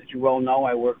 As you well know,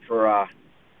 I work for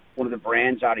one of the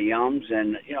brands out of Yums,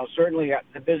 and certainly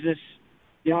the business.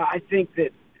 I think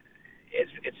that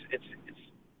it's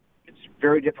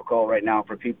very difficult right now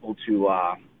for people to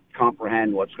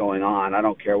comprehend what's going on. I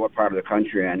don't care what part of the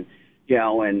country, and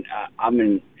I'm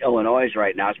in Illinois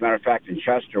right now. As a matter of fact, in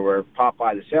Chester, where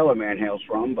Popeye the Sailor Man hails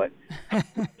from. But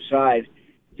aside,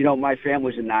 my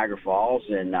family's in Niagara Falls,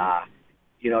 and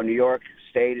New York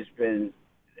State has been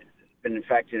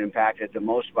impacted the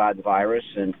most by the virus,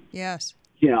 and yes,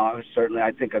 certainly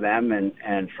I think of them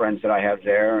and friends that I have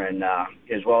there, and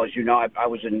as well as I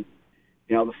was in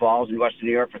the Falls in Western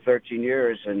New York for 13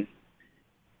 years, and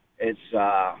it's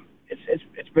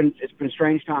been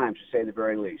strange times, to say the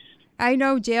very least. I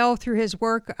know Dale through his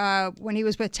work when he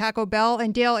was with Taco Bell.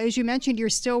 And Dale, as you mentioned, you're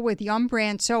still with Yum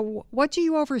Brand. So what do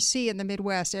you oversee in the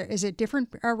Midwest? Is it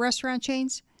different restaurant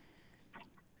chains?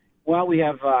 Well, we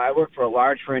have, I work for a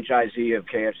large franchisee of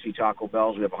KFC, Taco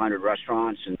Bell's. We have 100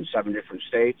 restaurants in 7 different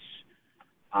states.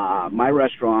 My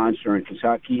restaurants are in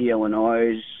Kentucky,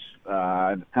 Illinois,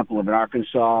 a couple of in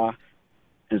Arkansas,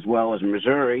 as well as in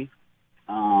Missouri.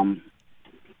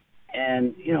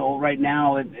 And, right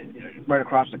now, right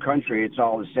across the country, it's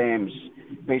all the same.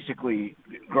 It's basically,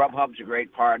 Grubhub's a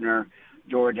great partner.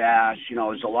 DoorDash,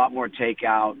 there's a lot more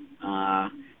takeout.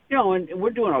 And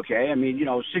we're doing okay. I mean,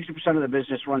 60% of the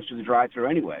business runs through the drive-thru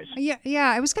anyways. Yeah.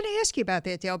 I was going to ask you about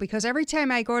that, Dale, because every time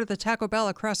I go to the Taco Bell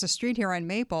across the street here on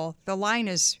Maple, the line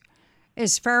is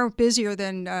far busier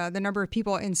than the number of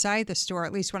people inside the store,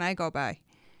 at least when I go by.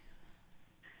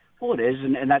 Well, it is,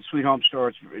 and that Sweet Home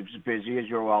store, it's busy, as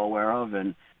you're well aware of,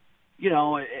 and,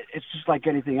 it's just like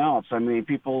anything else. I mean,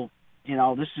 people,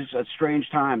 this is a strange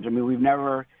times. I mean, we've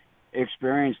never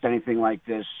experienced anything like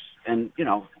this, and,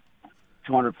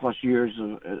 200 plus years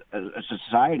of a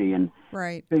society, and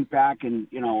right. Think back in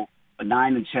 9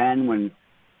 and 10 when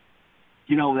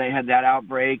they had that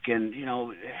outbreak, and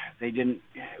it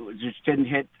just didn't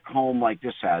hit home like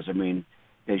this has. I mean,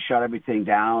 they shut everything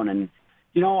down, and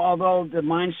although the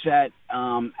mindset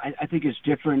I think is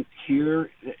different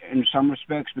here in some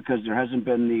respects, because there hasn't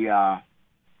been the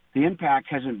impact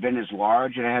hasn't been as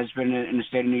large as it has been in the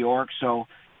state of New York. So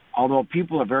although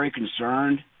people are very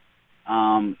concerned,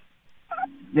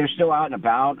 they're still out and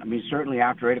about. I mean, certainly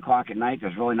after 8 o'clock at night,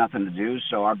 there's really nothing to do.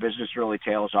 So our business really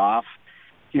tails off.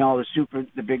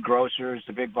 The big grocers,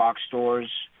 the big box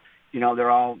stores, they're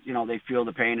all, they feel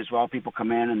the pain as well. People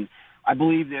come in, and I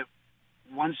believe that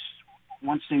once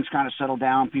things kind of settle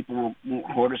down, people won't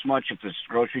hoard as much at the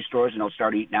grocery stores, and they'll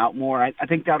start eating out more. I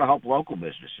think that'll help local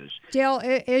businesses. Dale,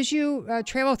 as you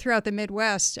travel throughout the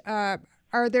Midwest,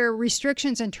 are there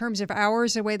restrictions in terms of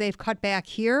hours, the way they've cut back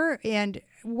here? And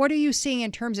what are you seeing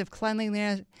in terms of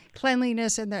cleanliness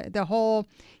and the whole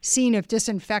scene of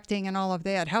disinfecting and all of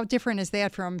that? How different is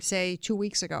that from, say, 2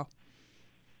 weeks ago?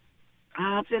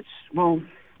 I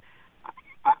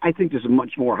think there's a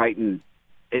much more heightened.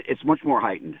 It's much more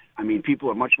heightened. I mean, people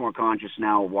are much more conscious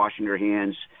now of washing their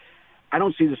hands. I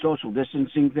don't see the social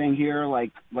distancing thing here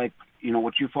like what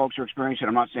you folks are experiencing.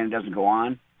 I'm not saying it doesn't go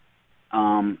on.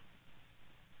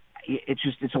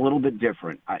 It's a little bit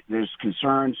different. There's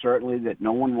concern, certainly, that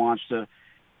no one wants to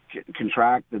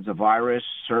contract the virus.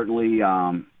 Certainly,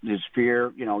 there's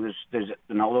fear. There's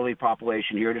an elderly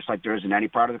population here, just like there is in any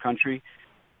part of the country.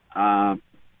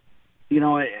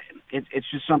 It's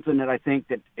just something that I think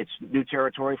that it's new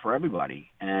territory for everybody.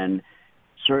 And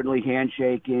certainly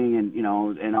handshaking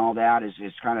and all that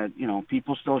is kind of,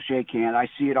 people still shake hands. I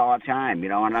see it all the time,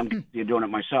 and I'm doing it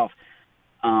myself.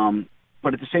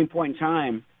 But at the same point in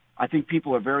time, I think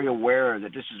people are very aware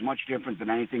that this is much different than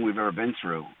anything we've ever been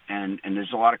through. And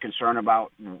there's a lot of concern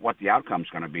about what the outcome's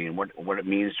going to be and what it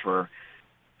means for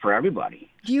everybody.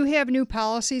 Do you have new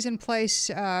policies in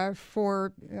place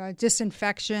for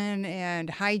disinfection and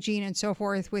hygiene and so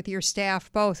forth with your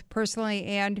staff, both personally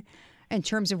and in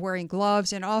terms of wearing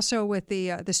gloves, and also with the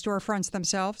storefronts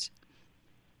themselves?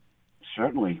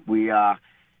 Certainly.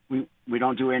 We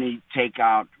don't do any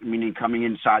takeout, meaning coming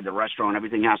inside the restaurant.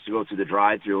 Everything has to go through the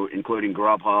drive-thru, including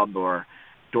Grubhub or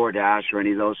DoorDash or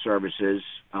any of those services.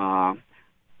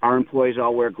 Our employees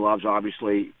all wear gloves,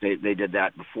 obviously. They did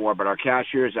that before, but our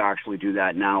cashiers actually do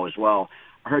that now as well.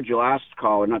 I heard your last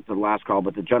call, or not the last call,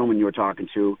 but the gentleman you were talking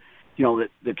to,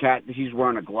 the cat, he's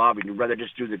wearing a glove, and you'd rather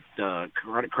just do the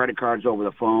credit cards over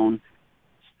the phone.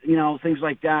 Things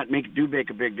like that make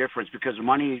a big difference, because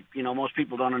money, most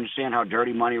people don't understand how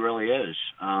dirty money really is.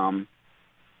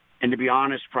 to be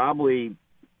honest, probably,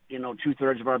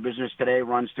 2/3 of our business today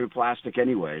runs through plastic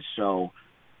anyways. So,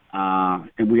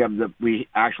 and we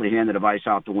actually hand the device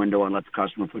out the window and let the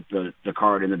customer put the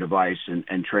card in the device,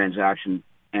 and transaction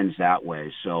ends that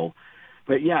way. So,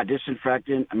 but yeah,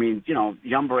 disinfectant. I mean,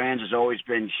 Yum Brands has always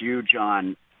been huge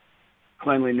on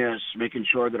cleanliness, making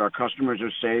sure that our customers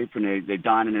are safe and they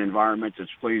dine in an environment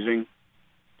that's pleasing,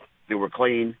 that we're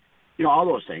clean, all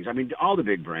those things. I mean, all the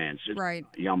big brands, right?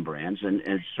 Yum Brands, and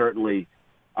certainly,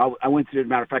 I went through.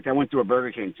 Matter of fact, I went through a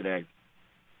Burger King today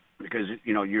because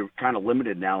you're kind of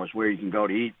limited now as where you can go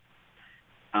to eat,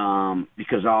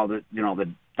 because all the the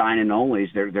dine-in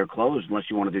onlys they're closed unless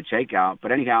you want to do takeout.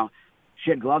 But anyhow, she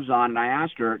had gloves on, and I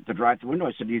asked her to drive through the window.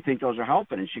 I said, "Do you think those are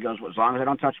helping?" And she goes, "Well, as long as I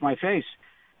don't touch my face."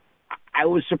 I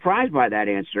was surprised by that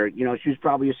answer. She was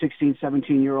probably a 16,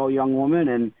 17-year-old young woman,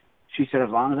 and she said, "As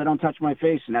long as I don't touch my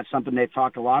face," and that's something they've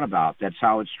talked a lot about. That's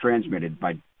how it's transmitted,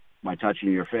 by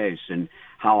touching your face, and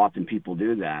how often people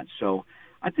do that. So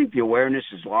I think the awareness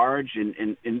is large,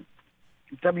 and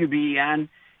WBEN,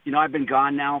 I've been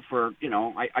gone now for,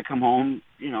 I come home,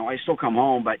 I still come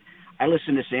home, but I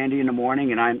listen to Sandy in the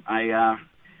morning, and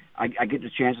I get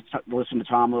the chance to listen to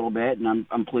Tom a little bit, and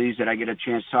I'm pleased that I get a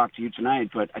chance to talk to you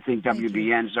tonight. But I think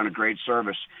WBN's done a great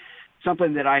service,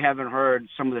 something that I haven't heard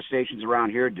some of the stations around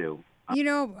here do.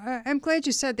 I'm glad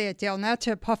you said that, Dale, not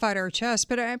to puff out our chest,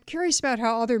 but I'm curious about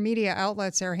how other media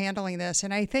outlets are handling this.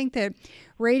 And I think that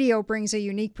radio brings a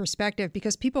unique perspective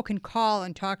because people can call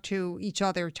and talk to each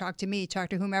other, talk to me, talk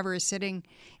to whomever is sitting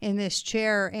in this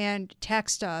chair, and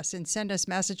text us and send us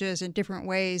messages in different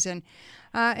ways. And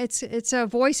it's a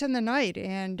voice in the night,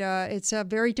 and it's a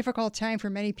very difficult time for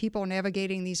many people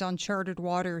navigating these uncharted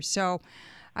waters. So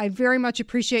I very much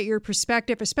appreciate your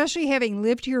perspective, especially having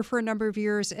lived here for a number of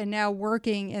years and now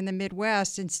working in the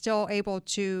Midwest and still able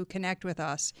to connect with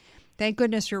us. Thank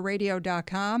goodness for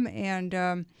radio.com.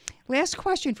 And last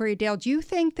question for you, Dale. Do you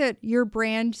think that your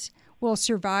brands will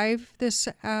survive this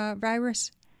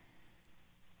virus?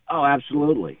 Oh,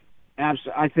 absolutely.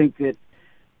 I think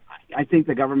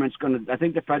the government's going to. I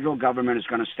think the federal government is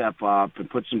going to step up and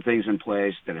put some things in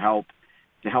place that help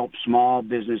small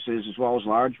businesses as well as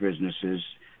large businesses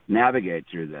navigate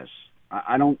through this.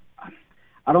 I don't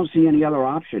see any other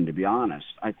option, to be honest.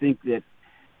 I think that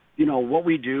what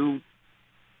we do,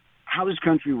 how this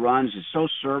country runs, is so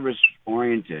service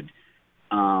oriented.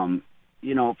 From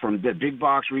the big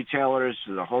box retailers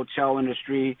to the hotel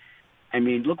industry. I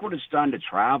mean, look what it's done to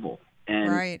travel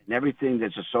and everything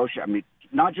that's associated. I mean,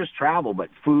 not just travel, but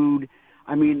food.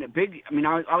 I mean,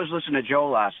 I was listening to Joe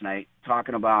last night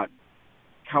talking about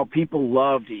how people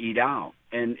love to eat out.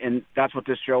 And that's what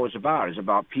this show is about. It's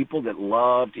about people that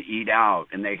love to eat out.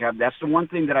 And that's the one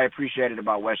thing that I appreciated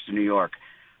about Western New York,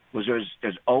 was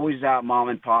there's always that mom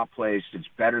and pop place that's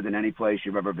better than any place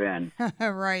you've ever been.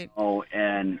 Right. Oh,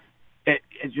 and it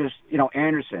just,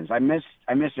 Anderson's. I miss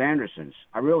Anderson's.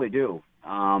 I really do.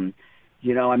 I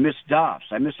miss Duff's.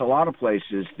 I miss a lot of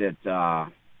places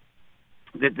that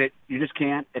you just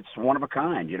can't. It's one of a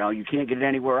kind. You can't get it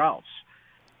anywhere else.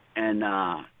 And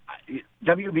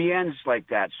WBN's like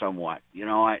that somewhat.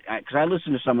 Because I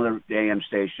listen to some of the AM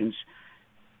stations,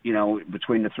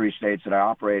 between the three states that I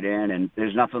operate in, and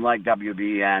there's nothing like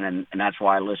WBN, and that's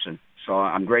why I listen. So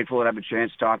I'm grateful that I have a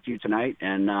chance to talk to you tonight,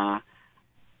 and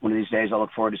one of these days I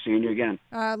look forward to seeing you again.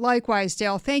 Likewise,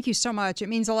 Dale. Thank you so much. It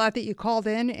means a lot that you called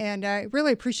in, and I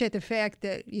really appreciate the fact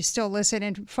that you still listen,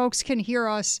 and folks can hear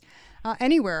us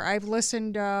anywhere. I've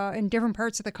listened in different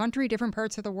parts of the country, different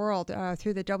parts of the world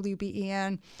through the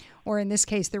WBEN, or in this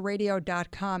case, the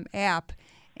radio.com app.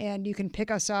 And you can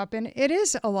pick us up. And it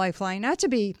is a lifeline, not to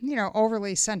be,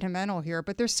 overly sentimental here,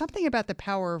 but there's something about the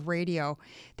power of radio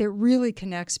that really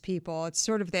connects people. It's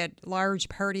sort of that large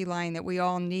party line that we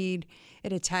all need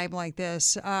at a time like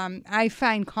this. I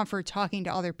find comfort talking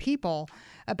to other people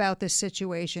about this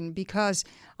situation because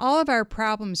all of our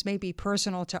problems may be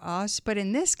personal to us, but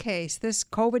in this case, this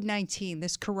COVID-19,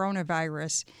 this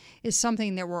coronavirus, is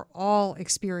something that we're all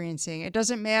experiencing. It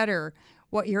doesn't matter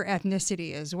what your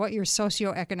ethnicity is, what your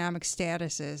socioeconomic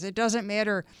status is. It doesn't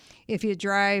matter if you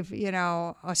drive,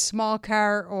 a small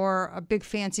car or a big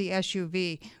fancy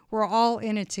SUV. We're all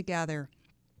in it together.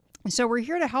 So we're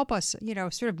here to help us,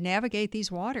 sort of navigate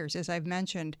these waters, as I've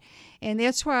mentioned. And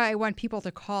that's why I want people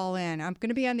to call in. I'm going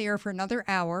to be on the air for another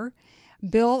hour.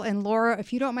 Bill and Laura,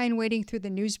 if you don't mind waiting through the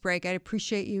news break, I'd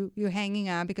appreciate you hanging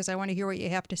on because I want to hear what you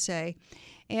have to say.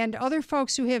 And other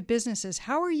folks who have businesses,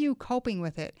 how are you coping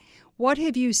with it? What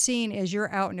have you seen as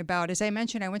you're out and about? As I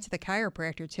mentioned, I went to the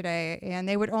chiropractor today, and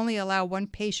they would only allow one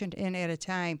patient in at a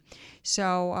time.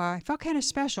 So I felt kind of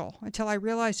special until I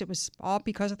realized it was all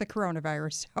because of the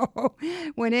coronavirus. So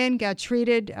went in, got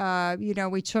treated.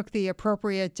 We took the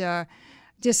appropriate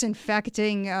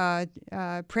disinfecting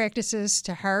practices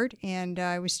to heart, and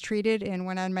I was treated and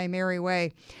went on my merry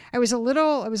way. It was a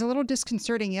little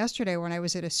disconcerting yesterday when I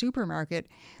was at a supermarket.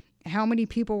 How many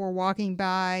people were walking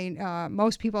by?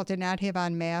 Most people did not have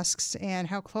on masks, and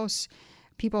how close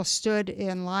people stood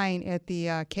in line at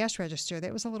the cash register.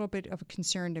 That was a little bit of a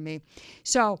concern to me.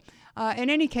 So,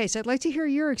 in any case, I'd like to hear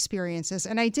your experiences.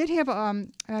 And I did have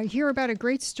hear about a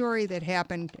great story that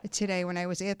happened today when I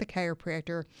was at the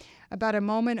chiropractor about a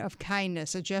moment of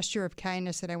kindness, a gesture of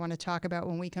kindness that I want to talk about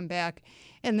when we come back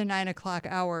in the 9 o'clock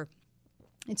hour.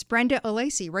 It's Brenda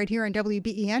Alesii right here on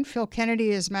WBEN. Phil Kennedy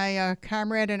is my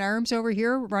comrade in arms over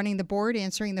here, running the board,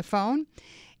 answering the phone.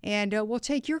 And we'll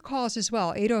take your calls as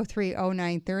well,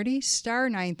 803-0930, star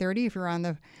 930 if you're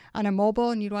on a mobile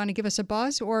and you'd want to give us a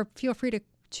buzz, or feel free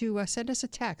to send us a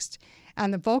text on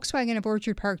the Volkswagen of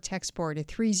Orchard Park text board at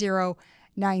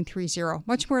 30930.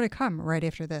 Much more to come right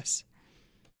after this.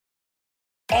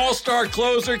 All-star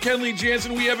closer Kenley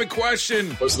Jansen, we have a question.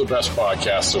 What's the best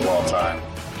podcast of all time?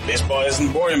 Baseball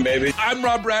isn't boring, baby. I'm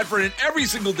Rob Bradford, and every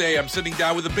single day I'm sitting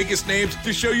down with the biggest names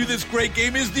to show you this great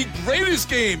game is the greatest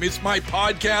game. It's my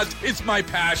podcast. It's my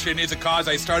passion. It's a cause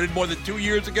I started more than 2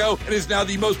 years ago and is now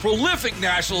the most prolific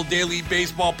national daily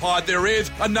baseball pod there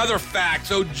is. Another fact,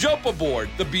 so jump aboard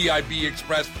the BIB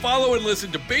Express. Follow and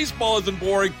listen to Baseball Isn't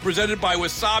Boring, presented by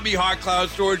Wasabi Hot Cloud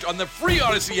Storage on the free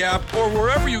Odyssey app or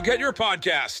wherever you get your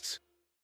podcasts.